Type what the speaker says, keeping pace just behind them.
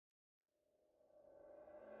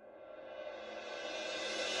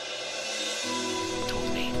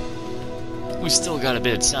We still got a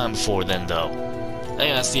bit of time before then, though. I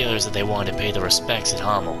asked the others if they wanted to pay their respects at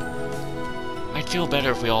Hamel. I'd feel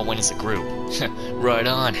better if we all went as a group. Right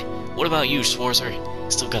on. What about you, Schwarzer?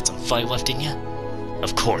 Still got some fight left in you?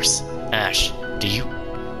 Of course. Ash, do you?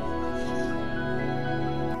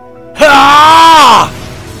 Ah!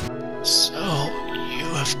 So, you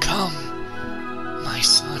have come, my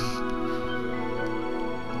son.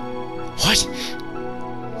 What?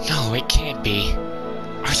 No, it can't be.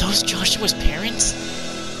 Are those Joshua's parents?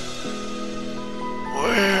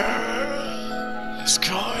 Where is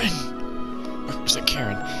Karen? Or was it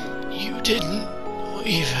Karen? You didn't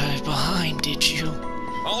leave her behind, did you?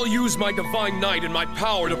 I'll use my Divine Knight and my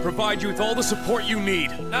power to provide you with all the support you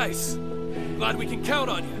need. Nice. Glad we can count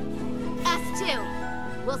on you. Us too.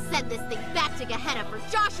 We'll send this thing back to Gehenna for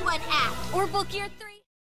Joshua and Ash. Or Volkir 3.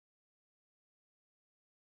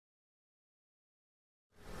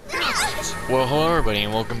 Well, hello everybody,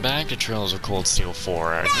 and welcome back to Trails of Cold Steel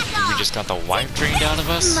 4. I think we just got the life drained out of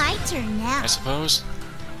us, My turn now. I suppose.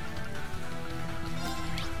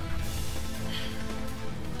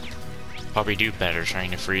 Probably do better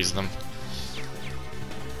trying to freeze them.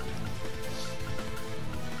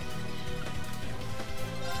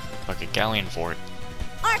 Like a galleon fort.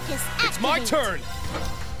 Arcus, It's my activate. turn!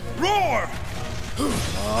 Roar!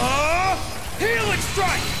 Healing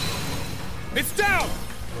strike! It's down!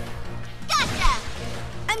 Gotcha!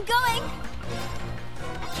 I'm going.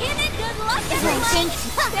 Cannon, good luck, Well, everyone. thank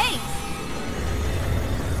you. Thanks.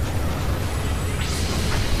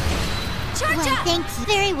 Charge Well, up. thank you.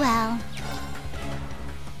 Very well.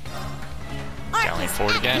 Galleon Arcus,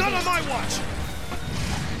 fort again. None on my watch!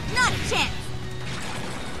 not a chance.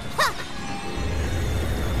 Huh.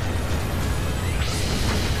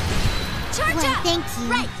 Charge Well, up. thank you.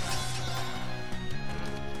 Right.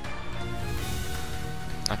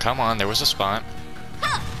 Oh, come on, there was a spot.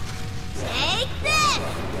 Huh. Take this!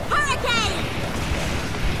 Hurricane!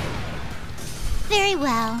 Very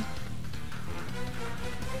well.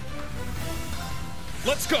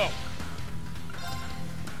 Let's go!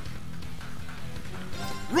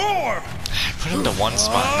 Roar! I put him to one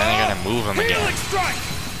spot, and then I gotta move him Healing again. strike!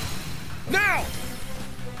 Now!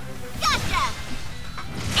 Gotcha!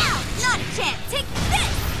 Ow! Not a chance! Take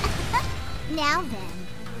this! Now then.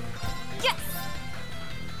 Yes.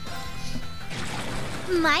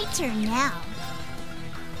 My turn now.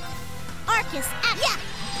 Arcus, yeah!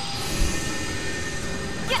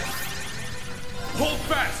 Yes. Hold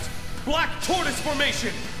fast! Black Tortoise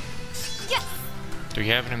formation! Yes. Do we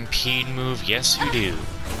have an impede move? Yes, we do.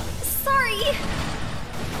 Sorry.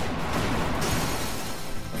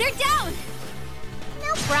 They're down.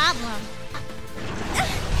 No problem.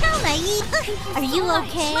 How naive. Are you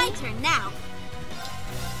okay? My turn now.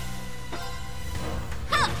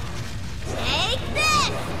 Huh. Take this!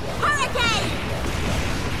 Hurricane!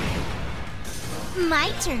 My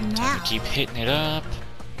turn I'm now. gonna keep hitting it up.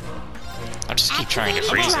 I'll just keep trying to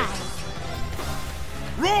freeze it.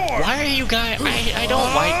 Roar! Why are you guys... I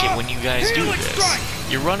don't like it when you guys do Healing this. strike!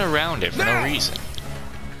 You run around it for no Now! reason.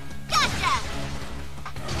 Gotcha!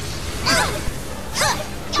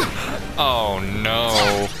 Oh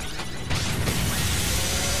no.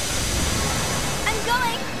 I'm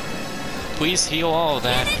going. Please heal all of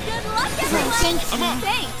that. Cannon, good luck, Well, everyone. thank you. I'm up.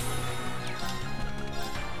 Thanks.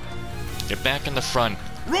 Get back in the front.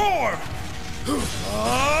 Roar!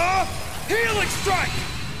 Healing strike!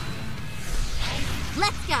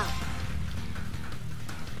 Let's go.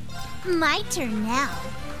 My turn now.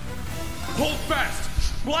 Hold fast!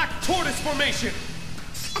 Black Tortoise formation!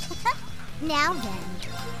 Now then.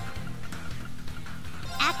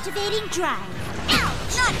 Activating drive. Ow!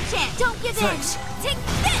 Not a chance! Don't give Thanks. in! Take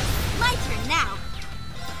this! My turn now.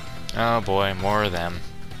 Oh boy, more of them.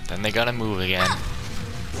 Then they gotta move again.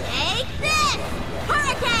 Take this!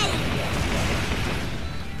 Hurricane!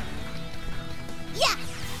 Yeah!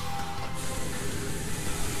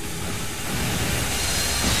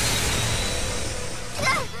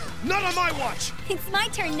 None on my watch! It's my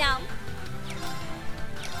turn now.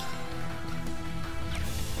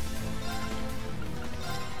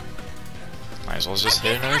 Might as well just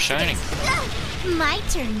hit another shining. My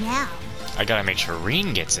turn now. I gotta make sure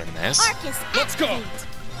Reen gets in this. Arcus, Let's go. activate.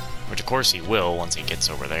 Which of course he will once he gets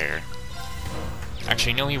over there.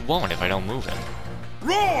 Actually, no he won't if I don't move him.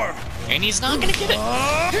 Roar! And he's not gonna get it!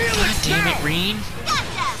 Healing God damn it, now! Reen!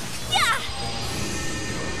 Gotcha! Yeah.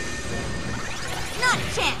 Not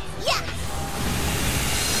a chance! Yeah!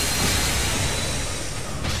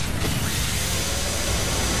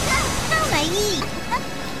 How naive!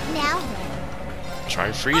 Now then.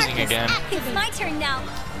 Try freezing Arcus, again. It's activate. my turn now.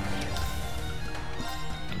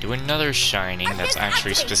 Do another shining that's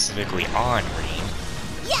actually specifically on Rean.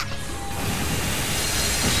 Yes!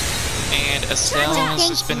 And Estelle has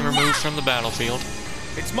just been removed from the battlefield.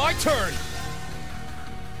 It's my turn!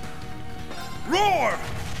 Roar!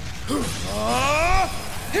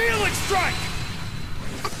 Helix strike!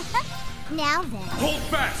 Now then. Hold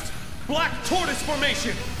fast! Black tortoise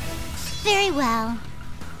formation! Very well.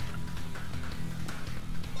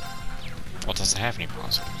 Well, does it have any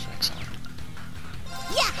positive effects on it?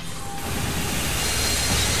 Yes!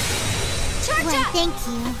 Charge Well, up! thank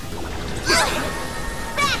you.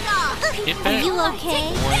 Back off! It Are better. you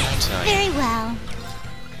okay? What did I tell you? Very well.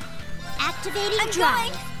 Activating I'm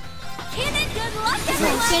drive. going! Cannon, good luck, Well,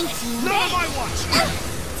 everyone! thank you. Not on my watch!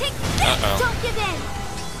 Take this! Uh-oh. Don't give in!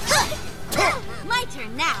 My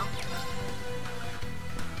turn now.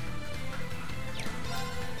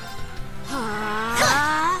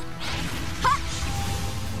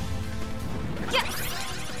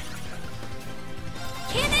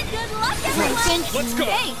 Cannon, good luck, Well, everyone! thank you. Let's go!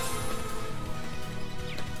 Thanks!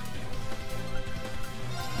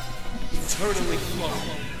 Eternally flow.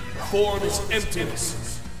 Form is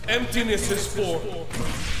emptiness. Emptiness is form.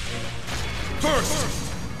 First,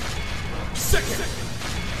 second,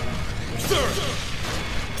 third,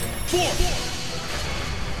 fourth,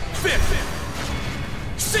 fifth,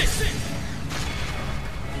 sixth,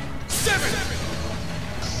 seventh,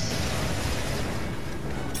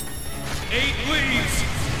 8 leaves.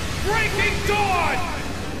 Breaking dawn.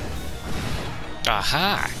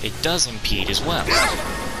 Aha! It does impede as well.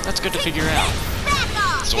 That's good to figure out. Back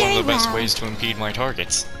off! It's one of the Very best well. ways to impede my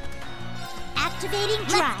targets. Activating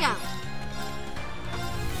drive. Let's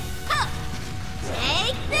go!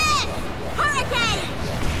 Take this! Hurricane!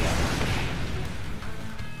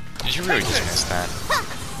 Did you really just miss that?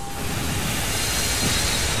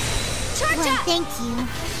 Charge Well, up! thank you.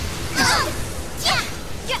 Yeah!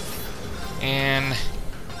 Yes! And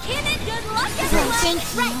Cannon, good luck, Well, everyone! thank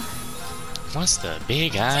you. what's the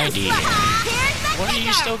big idea? Here's the What are you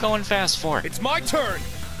kicker. still going fast for? It's my turn.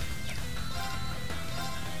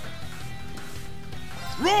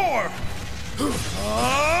 Roar!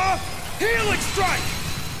 Helix strike!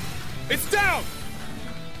 It's down!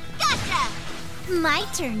 Gotcha! My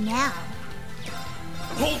turn now.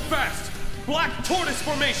 Hold fast! Black tortoise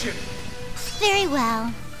formation! Very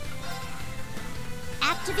well.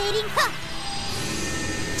 Activating.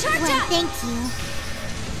 Charge Well, up! thank you.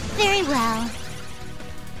 Very well.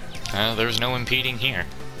 There's no impeding here.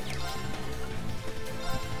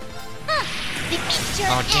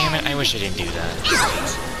 Oh, damn it, I wish I didn't do that.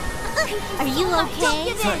 Ouch! Are you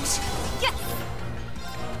okay? Thanks. Yes!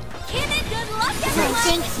 Cannon, good luck, Well, everyone!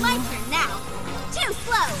 thank My you. turn now! Too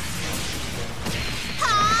slow. Ha!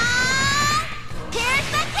 Here's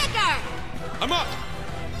the kicker. I'm up!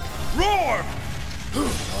 Roar!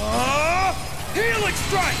 Helix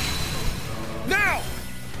strike! Now!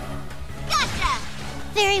 Gotcha!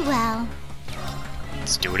 Very well.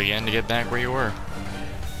 Let's do it again to get back where you were.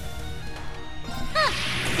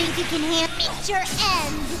 Think you can meet your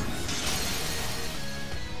end?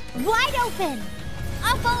 Wide open.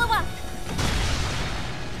 I'll follow up!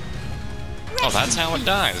 Oh, that's how it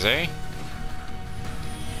dies, eh?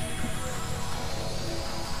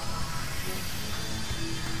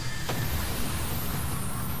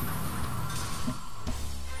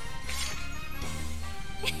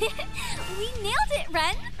 We nailed it,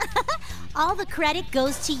 Ren! All the credit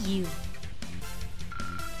goes to you.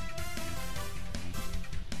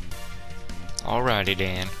 Alrighty,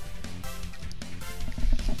 Dan.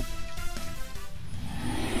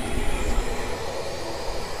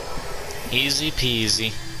 Easy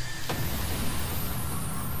peasy.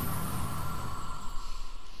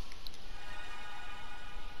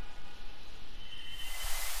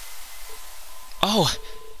 Oh!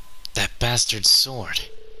 That bastard sword.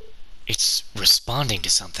 It's responding to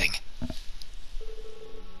something.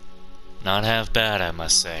 Not half bad, I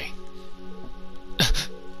must say.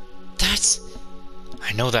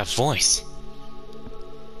 I know that voice.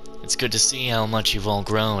 It's good to see how much you've all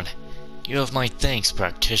grown. You have my thanks,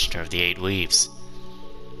 practitioner of the 8 Leaves.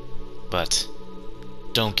 But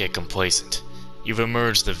don't get complacent. You've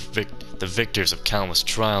emerged the victors of countless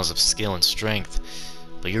trials of skill and strength,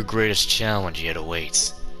 but your greatest challenge yet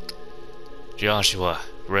awaits. Joshua,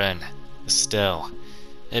 Ren, Estelle,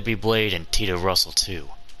 Ebbie Blade, and Tita Russell too.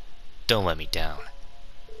 Don't let me down.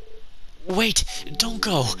 Wait! Don't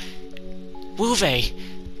go! Wu Wei!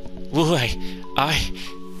 I...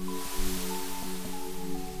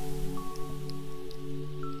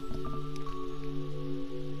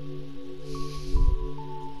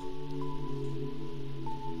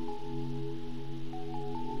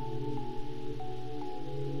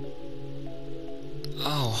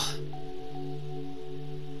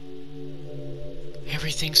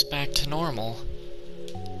 everything's back to normal.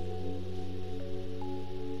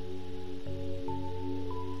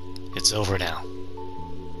 It's over now.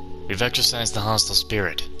 We've exorcised the hostile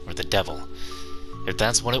spirit, or the devil. If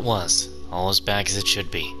that's what it was, all is back as it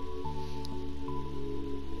should be.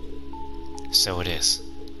 So it is.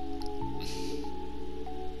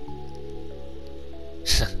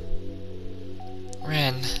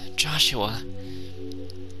 Ren, Joshua.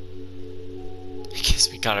 I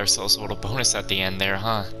guess we got ourselves a little bonus at the end there,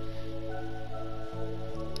 huh?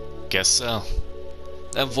 Guess so.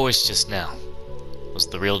 That voice just now, was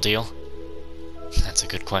the real deal? That's a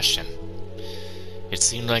good question. It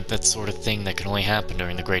seemed like that sort of thing that can only happen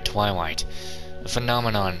during the Great Twilight. A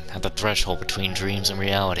phenomenon at the threshold between dreams and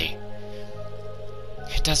reality.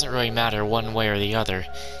 It doesn't really matter one way or the other.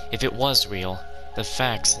 If it was real, the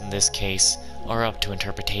facts in this case are up to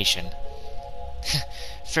interpretation.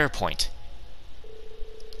 Fair point.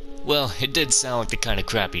 Well, it did sound like the kind of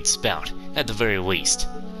crap he'd spout, at the very least.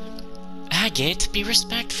 Agate, be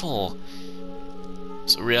respectful.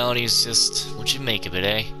 So reality is just what you make of it,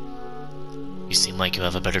 eh? You seem like you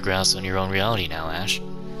have a better grasp on your own reality now, Ash.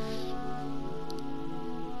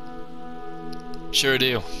 Sure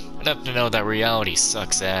do. Enough to know that reality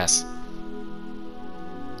sucks ass.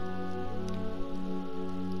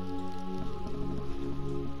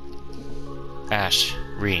 Ash,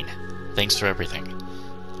 Rean, thanks for everything.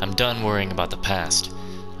 I'm done worrying about the past.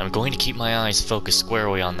 I'm going to keep my eyes focused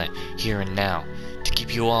squarely on the here and now, to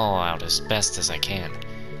keep you all out as best as I can.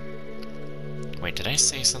 Wait, did I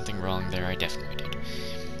say something wrong there? I definitely did.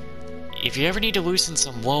 If you ever need to loosen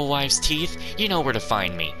some lowlife's teeth, you know where to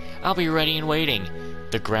find me. I'll be ready and waiting.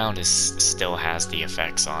 The ground still has the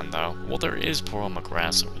effects on, though. Well, there is poor old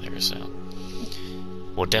McGrath over there, so...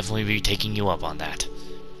 We'll definitely be taking you up on that.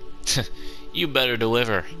 You better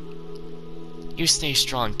deliver. You stay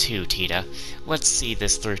strong too, Tita. Let's see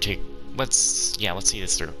this through let's see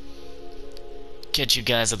this through. Catch you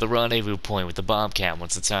guys at the rendezvous point with the Bobcat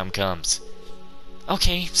once the time comes.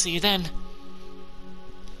 Okay, see you then.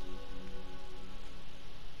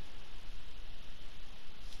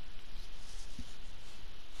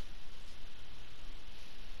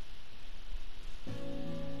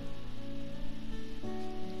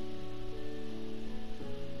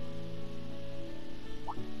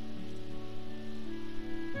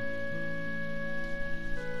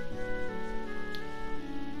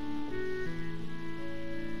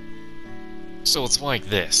 So it's like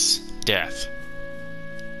this. Death.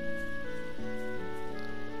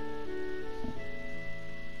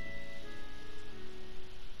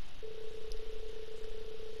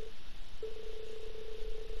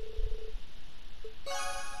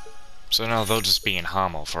 So now they'll just be in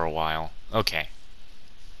Hamel for a while. Okay.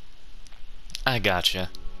 I gotcha.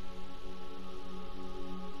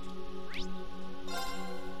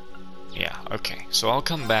 Yeah, okay. So I'll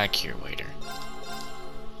come back here later.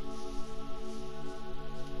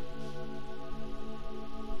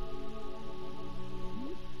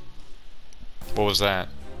 What was that?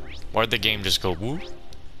 Why'd the game just go whoop?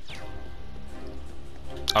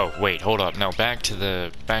 Oh, wait, hold up. No, back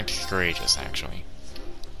to Courageous, actually.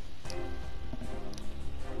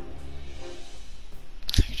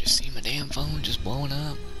 You just see my damn phone just blowing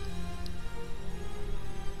up.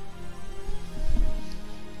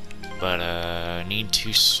 But, need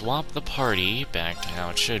to swap the party back to how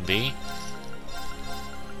it should be.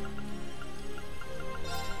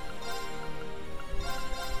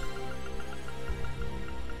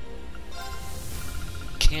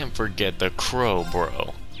 Can't forget the crow,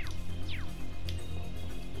 bro.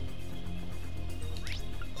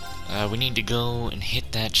 We need to go and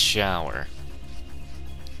hit that shower.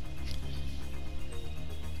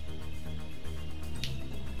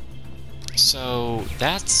 So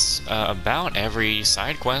that's about every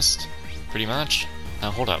side quest, pretty much.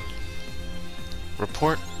 Now hold up.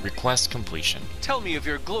 Report request completion. Tell me of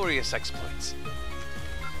your glorious exploits.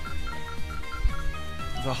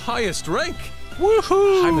 The highest rank!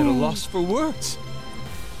 Woohoo! I'm at a loss for words.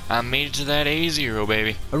 I made it to that A0,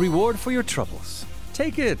 baby. A reward for your troubles.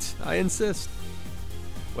 Take it, I insist.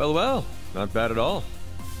 Well, well, not bad at all.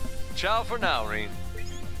 Ciao for now, Rean.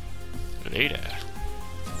 Later.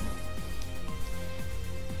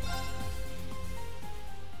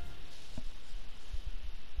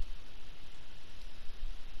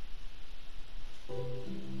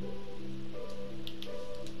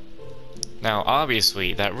 Now,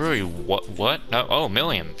 obviously, that really what? No, oh,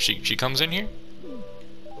 Milliam. She comes in here?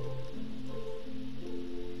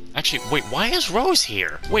 Actually, wait, why is Rose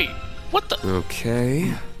here? Wait, what the?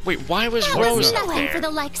 Okay. Wait, why was That Rose was up nothing there? for the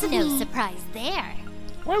likes of me. No surprise there.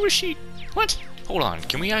 Why was she? What? Hold on,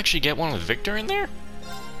 can we actually get one with Victor in there?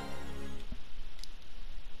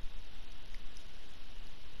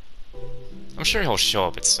 I'm sure he'll show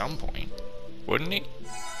up at some point, wouldn't he?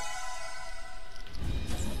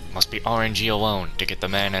 Must be RNG alone to get the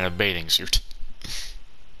man in a bathing suit.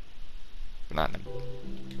 Not in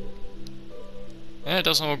a... It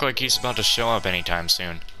doesn't look like he's about to show up anytime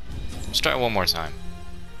soon. Let's try one more time.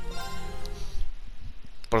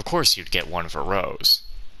 But of course you'd get one for Rose.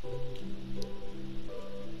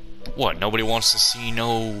 What, nobody wants to see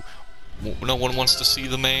no one wants to see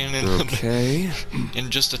the man in, Okay.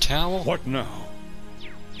 in just a towel? What now?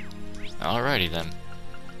 Alrighty then.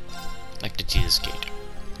 I'd like to do this gate.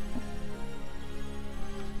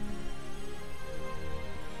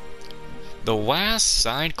 The last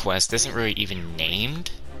side quest isn't really even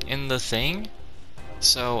named in the thing,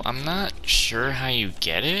 so I'm not sure how you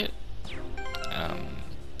get it.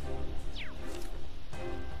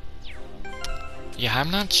 Yeah,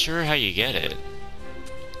 I'm not sure how you get it.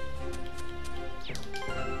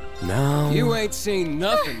 Now... You ain't seen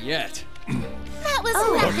nothing yet. That was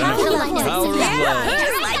Oh, nice. how I do like Power of that. love.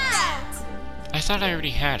 Just like that. I thought I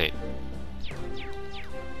already had it.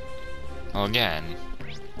 Well, again,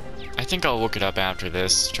 I think I'll look it up after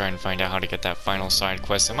this, try and find out how to get that final side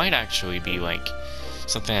quest. It might actually be like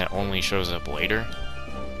something that only shows up later.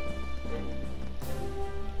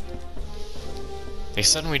 They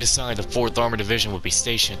suddenly decided the 4th Armored Division would be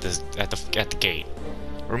stationed at the gate.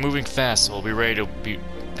 We're moving fast, so we'll be ready to be.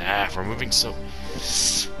 We're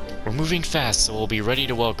moving fast, so we'll be ready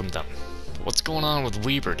to welcome them. What's going on with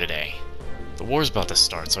Weber today? The war's about to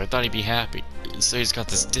start, so I thought he'd be happy. So he's got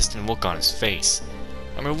this distant look on his face.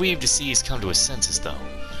 I'm relieved to see he's come to his senses, though.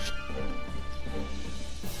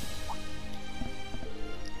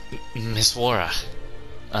 Miss Wara,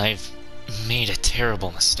 I've made a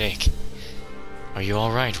terrible mistake. Are you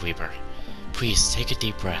alright, Weber? Please, take a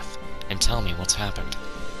deep breath, and tell me what's happened.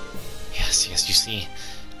 Yes, you see,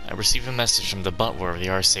 I received a message from the butler of the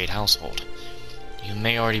Arcade household. You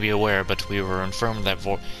may already be aware, but we were informed that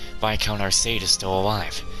Viscount Arcade is still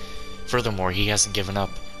alive. Furthermore, he hasn't given up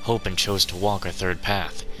hope and chose to walk a third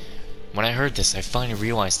path. When I heard this, I finally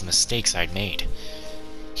realized the mistakes I'd made.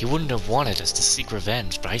 He wouldn't have wanted us to seek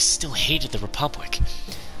revenge, but I still hated the Republic.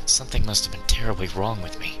 Something must have been terribly wrong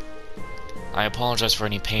with me. I apologize for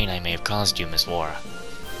any pain I may have caused you, Miss Wara.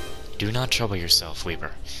 Do not trouble yourself,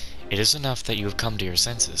 Weber. It is enough that you have come to your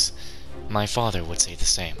senses. My father would say the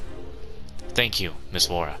same. Thank you, Miss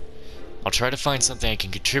Wara. I'll try to find something I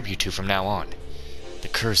can contribute to from now on. The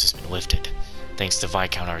curse has been lifted, thanks to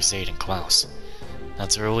Viscount Arcade and Klaus.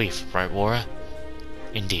 That's a relief, right, Wara?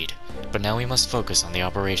 Indeed, but now we must focus on the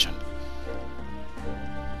operation.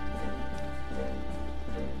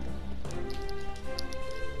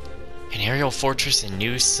 An aerial fortress and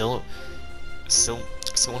new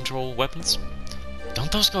cylindrical weapons?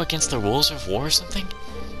 Don't those go against the rules of war or something?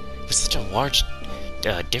 With such a large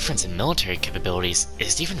difference in military capabilities,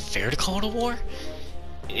 is it even fair to call it a war?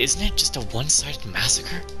 Isn't it just a one-sided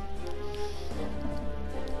massacre?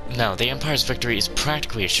 No, the Empire's victory is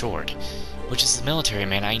practically assured, which as the military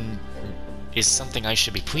man is something I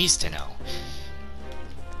should be pleased to know.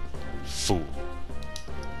 Fool.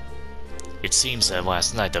 It seems that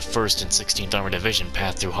last night the 1st and 16th Armored Division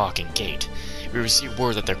passed through Hawking Gate. We received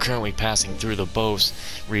word that they're currently passing through the Bose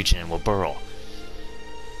region in Waburo.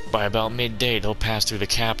 By about midday, they'll pass through the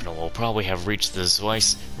capital. We'll probably have reached the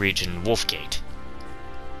Zweiss region Wolfgate.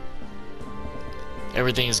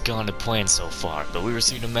 Everything has gone to plan so far, but we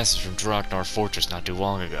received a message from Draknar Fortress not too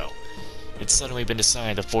long ago. It's suddenly been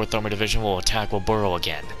decided the 4th Armored Division will attack Waburo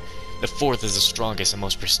again. The 4th is the strongest and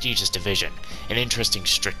most prestigious division, an interesting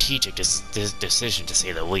strategic decision to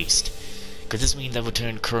say the least. Could this mean that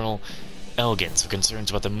Lieutenant Colonel Elgin's concerns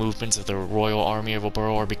about the movements of the Royal Army of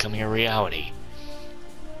Waburo are becoming a reality?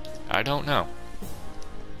 I don't know.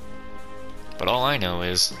 But all I know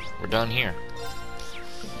is, we're done here.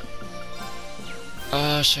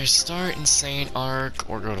 Should I start Insane Arc,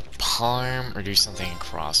 or go to Parm, or do something in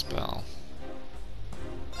Crossbell?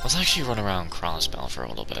 Let's actually run around Crossbell for a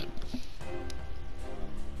little bit.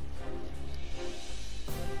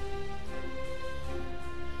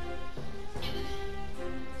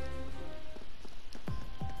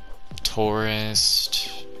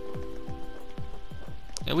 Tourist.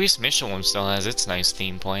 At least Michelin still has its nice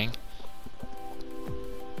theme playing.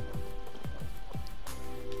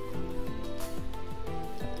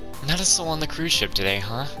 Not a soul on the cruise ship today,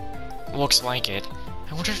 huh? Looks like it.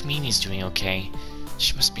 I wonder if Mimi's doing okay.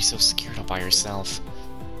 She must be so scared all by herself.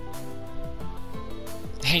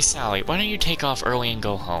 Hey Sally, why don't you take off early and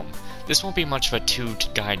go home? This won't be much of a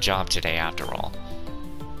two-guy job today after all.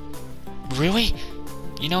 Really?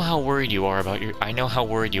 You know how worried you are about I know how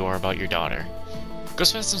worried you are about your daughter. Go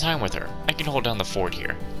spend some time with her. I can hold down the fort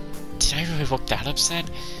here. Did I really look that upset?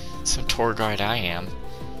 Some tour guide I am.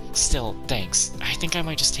 Still, thanks. I think I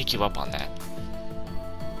might just take you up on that.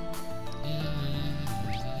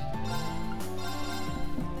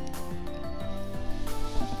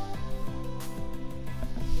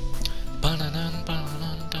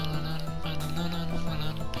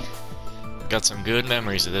 Got some good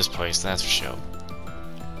memories of this place, that's for sure.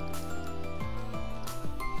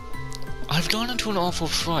 I've gone into an awful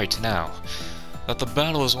fright now that the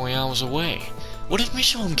battle is only hours away. What if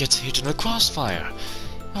Michelin gets hit in the crossfire?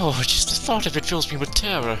 Oh, just the thought of it fills me with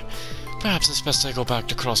terror. Perhaps it's best I go back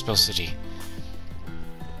to Crossbell City.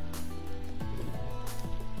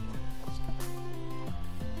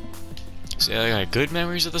 See, I got good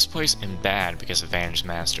memories of this place and bad because of Vanished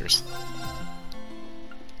Masters.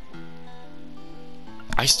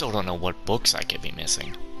 I still don't know what books I could be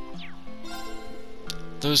missing.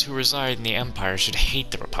 Those who reside in the Empire should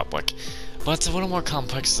hate the Republic, but it's a little more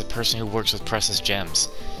complex as a person who works with precious gems.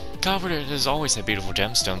 Calvert has always had beautiful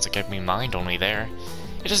gemstones that kept me mined only there.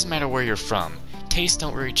 It doesn't matter where you're from. Tastes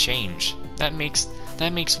don't really change. That makes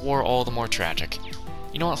war all the more tragic.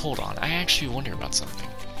 You know what, hold on. I actually wonder about something.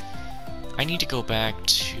 I need to go back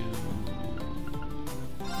to...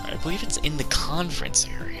 I believe it's in the conference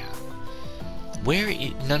area. Where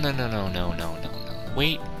is... No.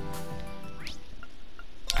 Wait.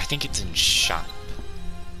 I think it's in shop.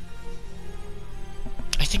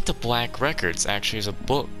 I think the Black Records actually is a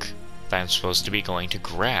book that I'm supposed to be going to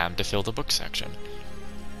grab to fill the book section.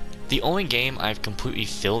 The only game I've completely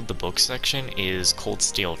filled the book section is Cold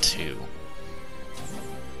Steel 2.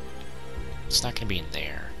 It's not going to be in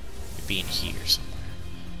there. It'd be in here somewhere.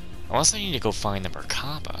 Unless I need to go find the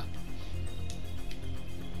Merkaba.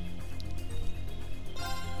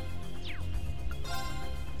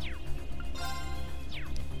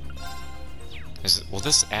 Will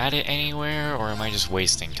this add it anywhere, or am I just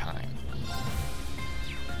wasting time?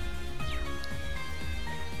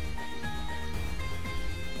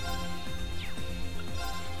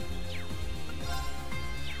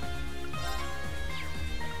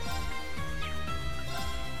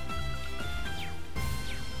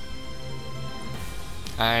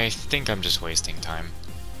 I think I'm just wasting time.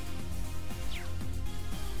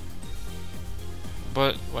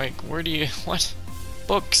 But, like, where do you... what?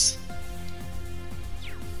 Books!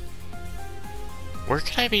 Where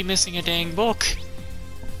could I be missing a dang book?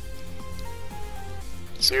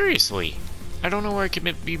 Seriously, I don't know where I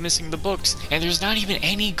could be missing the books, and there's not even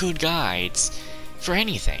any good guides for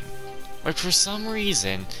anything. Like, for some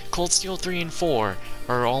reason, Cold Steel 3 and 4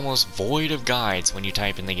 are almost void of guides when you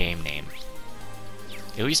type in the game name.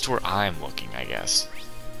 At least where I'm looking, I guess.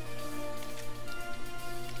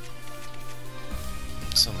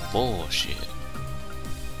 Some bullshit.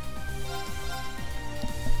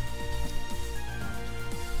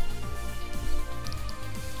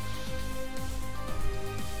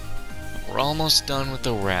 We're almost done with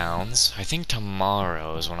the rounds. I think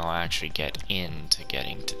tomorrow is when I'll actually get into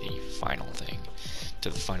getting to the final thing, to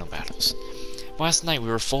the final battles. Last night we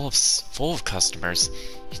were full of customers.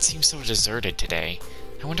 It seems so deserted today.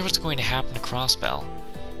 I wonder what's going to happen to Crossbell.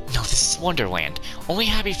 No, this is Wonderland. Only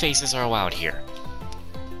happy faces are allowed here.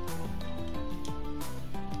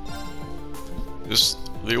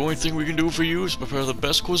 The only thing we can do for you is prepare the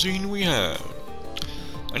best cuisine we have.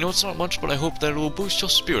 I know it's not much, but I hope that it will boost your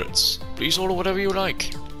spirits. Please order whatever you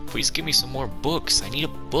like. Please give me some more books. I need a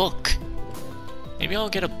book. Maybe I'll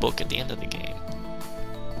get a book at the end of the game.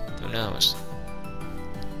 Who knows?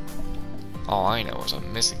 All I know is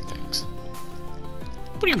I'm missing things.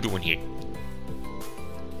 What are you doing here?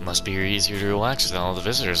 Must be easier to relax with all the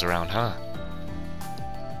visitors around, huh?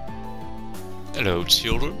 Hello,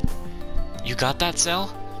 children. You got that,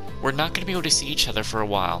 Zell? We're not gonna be able to see each other for a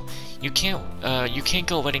while. You can't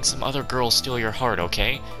go letting some other girl steal your heart,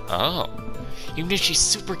 okay? Oh. Even if she's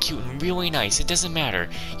super cute and really nice, it doesn't matter.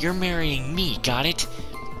 You're marrying me, got it?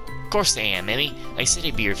 Of course I am, Emmy. I said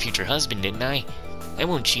I'd be your future husband, didn't I? I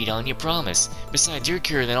won't cheat on you, promise. Besides, you're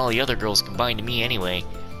cuter than all the other girls combined to me anyway.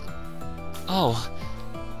 Oh.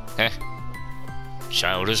 Heh.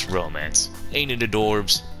 Childish romance. Ain't it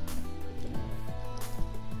adorbs?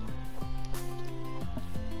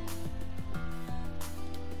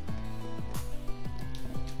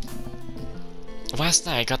 Last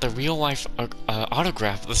night I got the real-life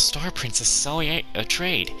autograph of the Star Princess Sally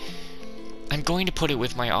Trade. I'm going to put it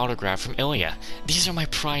with my autograph from Ilya. These are my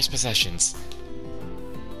prized possessions.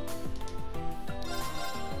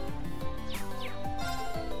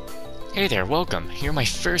 Hey there, welcome. You're my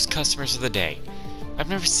first customers of the day. I've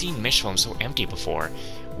never seen Mishlam so empty before.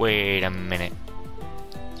 Wait a minute.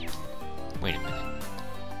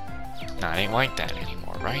 Nah, it ain't like that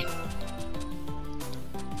anymore, right?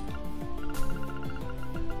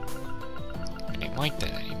 like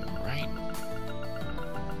that anymore, right?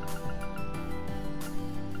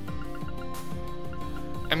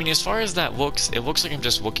 I mean, as far as that looks, it looks like I'm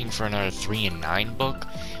just looking for another 3 and 9 book,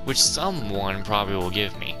 which someone probably will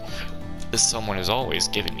give me. This someone is always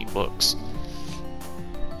giving me books.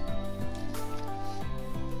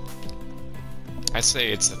 I'd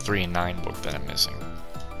say it's the 3 and 9 book that I'm missing.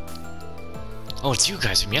 Oh, it's you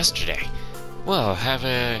guys from yesterday. Well, have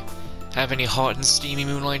any hot and steamy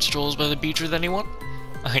moonlight strolls by the beach with anyone?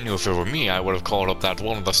 I knew if it were me, I would have called up that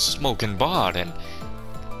one with the smoking bod and...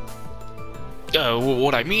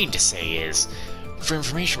 what I mean to say is, for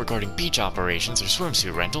information regarding beach operations or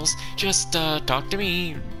swimsuit rentals, just, talk to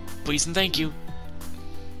me, please and thank you.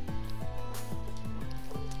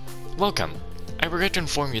 Welcome. I regret to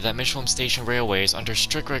inform you that Michelin Station Railway is under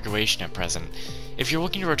strict regulation at present. If you're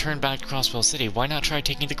looking to return back to Crosswell City, why not try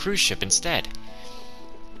taking the cruise ship instead?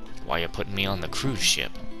 Why are you putting me on the cruise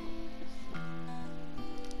ship?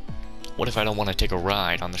 What if I don't want to take a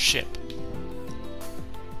ride on the ship?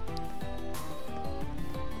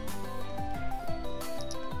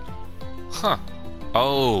 Huh.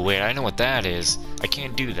 Oh, wait, I know what that is. I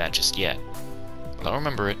can't do that just yet. But I'll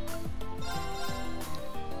remember it.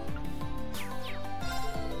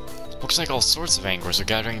 Looks like all sorts of anglers are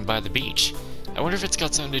gathering by the beach. I wonder if it's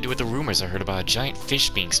got something to do with the rumors I heard about a giant fish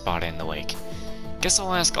being spotted in the lake. Guess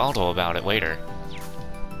I'll ask Aldo about it later.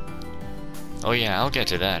 Oh yeah, I'll get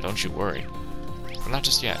to that, don't you worry. But not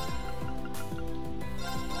just yet.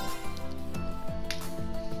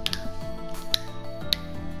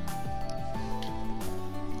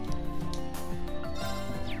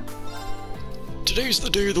 Today's the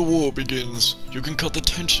day the war begins. You can cut the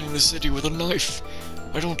tension in the city with a knife.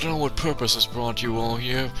 I don't know what purpose has brought you all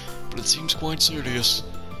here, but it seems quite serious.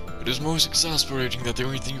 It is most exasperating that the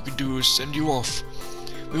only thing you can do is send you off.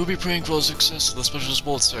 We will be praying for the success of the Special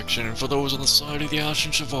Sports Section and for those on the side of the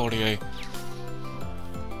Ashen Chevalier.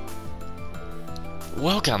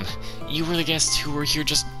 Welcome. You were the guests who were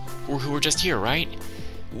just here, right?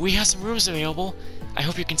 We have some rooms available. I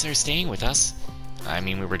hope you consider staying with us. I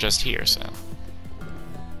mean, we were just here, so...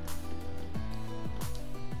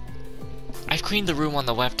 I've cleaned the room on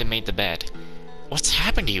the left and made the bed. What's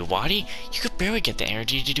happened to you, Waddy? You could barely get the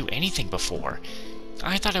energy to do anything before.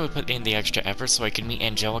 I thought I would put in the extra effort so I could meet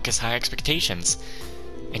Angelica's high expectations.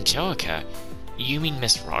 Angelica? You mean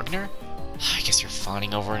Miss Ragnar? I guess you're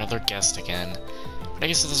fawning over another guest again. But I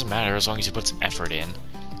guess it doesn't matter as long as you put some effort in.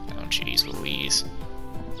 Oh, jeez Louise.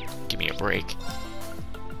 Give me a break.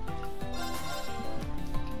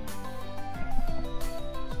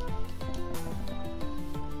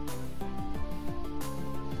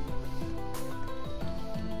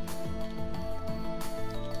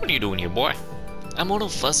 What are you doing here, boy? I'm a little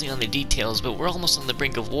fussy on the details, but we're almost on the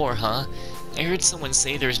brink of war, huh? I heard someone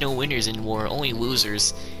say there's no winners in war, only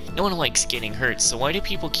losers. No one likes getting hurt, so why do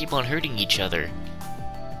people keep on hurting each other?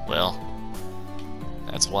 Well,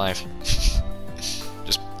 that's wife.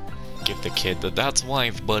 Just give the kid the that's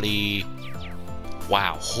wife, buddy.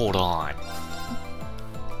 Wow, hold on.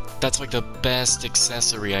 That's like the best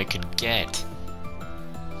accessory I could get.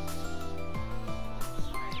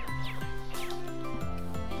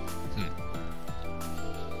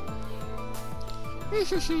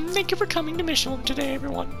 Thank you for coming to Michelin today,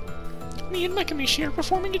 everyone. Me and Makamishi are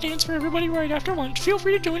performing a dance for everybody right after lunch. Feel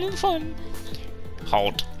free to join in the fun.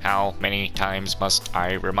 Halt. How many times must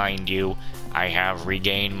I remind you? I have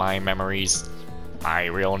regained my memories. My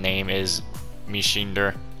real name is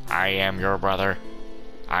Mishinder. I am your brother.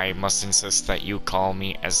 I must insist that you call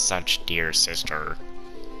me as such, dear sister.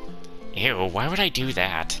 Ew, why would I do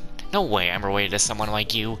that? No way I'm related to someone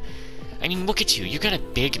like you. I mean, look at you. You got a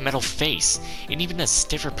big metal face, and even a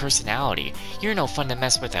stiffer personality. You're no fun to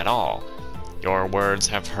mess with at all. Your words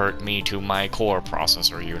have hurt me to my core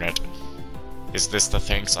processor unit. Is this the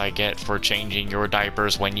thanks I get for changing your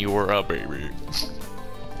diapers when you were a baby?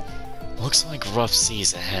 Looks like rough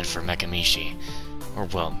seas ahead for Makamishi. Or,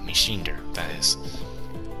 well, Mishinder, that is.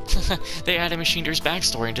 They added Mishinder's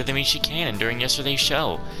backstory into the Mishi canon during yesterday's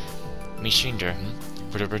show. Mishinder,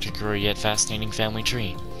 with a particular yet fascinating family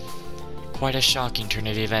tree. Quite a shocking turn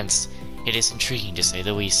of events. It is intriguing to say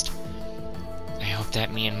the least. I hope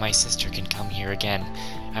that me and my sister can come here again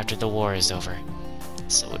after the war is over.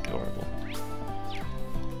 So adorable.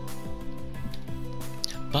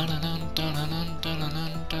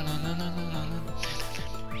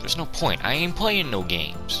 There's no point. I ain't playing no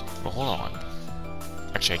games. But hold on.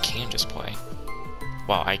 Actually, I can just play.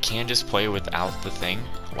 Wow, I can just play without the thing?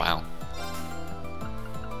 Wow.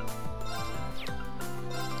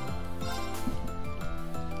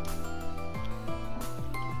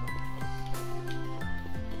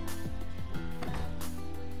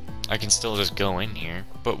 I can still just go in here,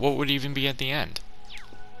 but what would even be at the end?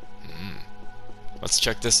 Let's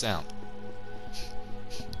check this out.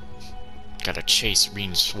 Gotta chase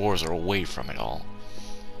Rean Schwarzer away from it all.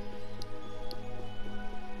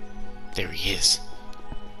 There he is.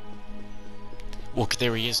 Look,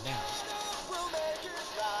 there he is now.